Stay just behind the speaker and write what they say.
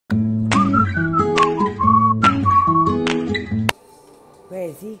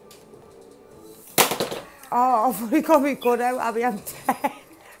he? Oh, I've already got me good out, Abby, I'm dead.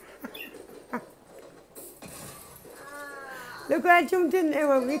 Look where I jumped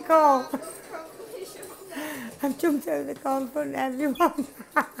into it, we call. I've jumped out of the car in front of everyone.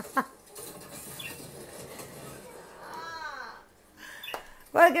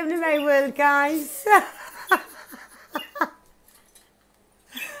 Welcome to my world, guys.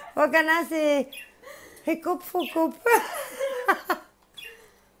 What can I say? Hiccup, fuck up.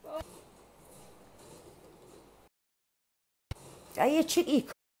 Are you cheeky?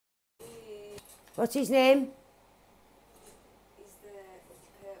 What's his name? He's the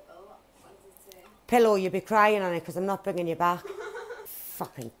purple. What does it say? Pillow, you'll be crying on it because I'm not bringing you back.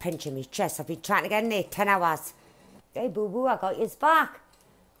 Fucking pinching me chest. I've been trying to get in there 10 hours. Hey, boo-boo, I got yours back.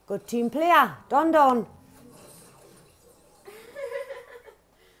 Good team player. Don.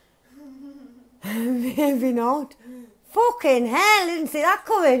 Maybe not. Fucking hell, didn't see that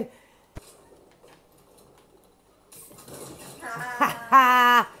coming.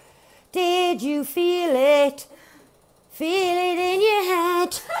 Did you feel it? Feel it in your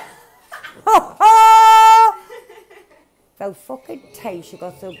head. Ho ho! About fucking time she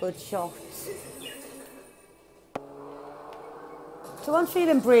got so good shots. Someone's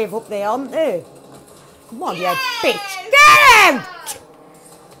feeling brave up there, aren't they? Come on, you bitch. Get out!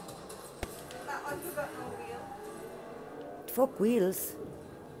 That one's got no wheel. Fuck wheels.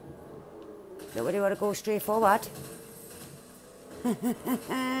 Nobody want to go straight forward.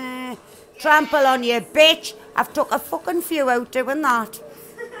 Trample on you, bitch. I've took a fucking few out doing that.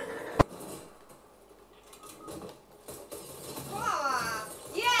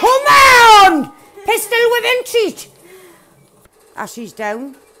 Yeah. Come on! Pistol whipping treat. Ashley's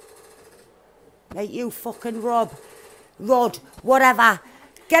down. Like you fucking Rod, whatever.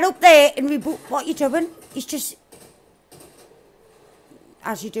 Get up there and reboot. What you doing? He's just...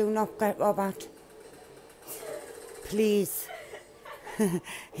 As you do not get Robert. Please.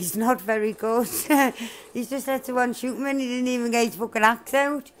 He's not very good. He's just had to one shoot him and he didn't even get his fucking axe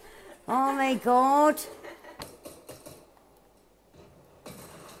out. Oh my God.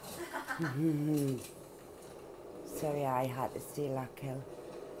 Sorry, I had to steal that kill.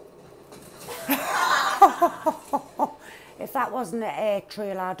 If that wasn't an air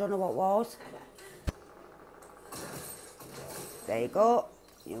trailer, I don't know what was. There you go.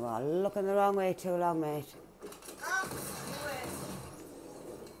 You are looking the wrong way too long, mate.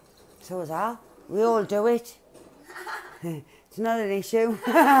 So was I. We all do it. It's not an issue.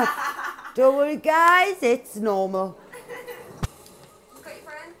 Don't worry, guys. It's normal. Got your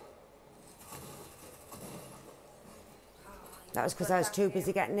friend? That was because I was too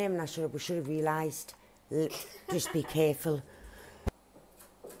busy getting him and we should have realised. Just be careful.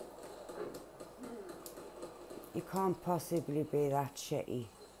 You can't possibly be that shitty.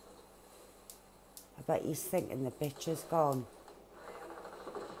 I bet he's thinking the bitch is gone.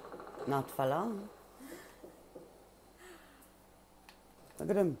 Not for long. Look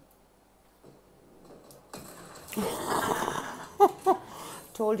at him.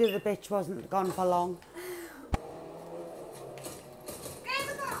 Told you the bitch wasn't gone for long.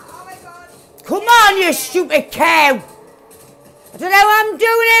 Oh my God. Come on, you stupid cow! I don't know how I'm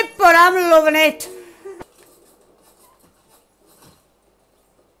doing it, but I'm loving it.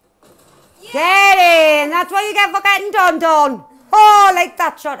 Yeah. Get in! That's what you get for getting Don. Oh, like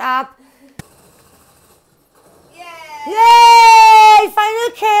that, shut up. Yeah. Yay!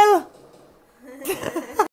 Final kill!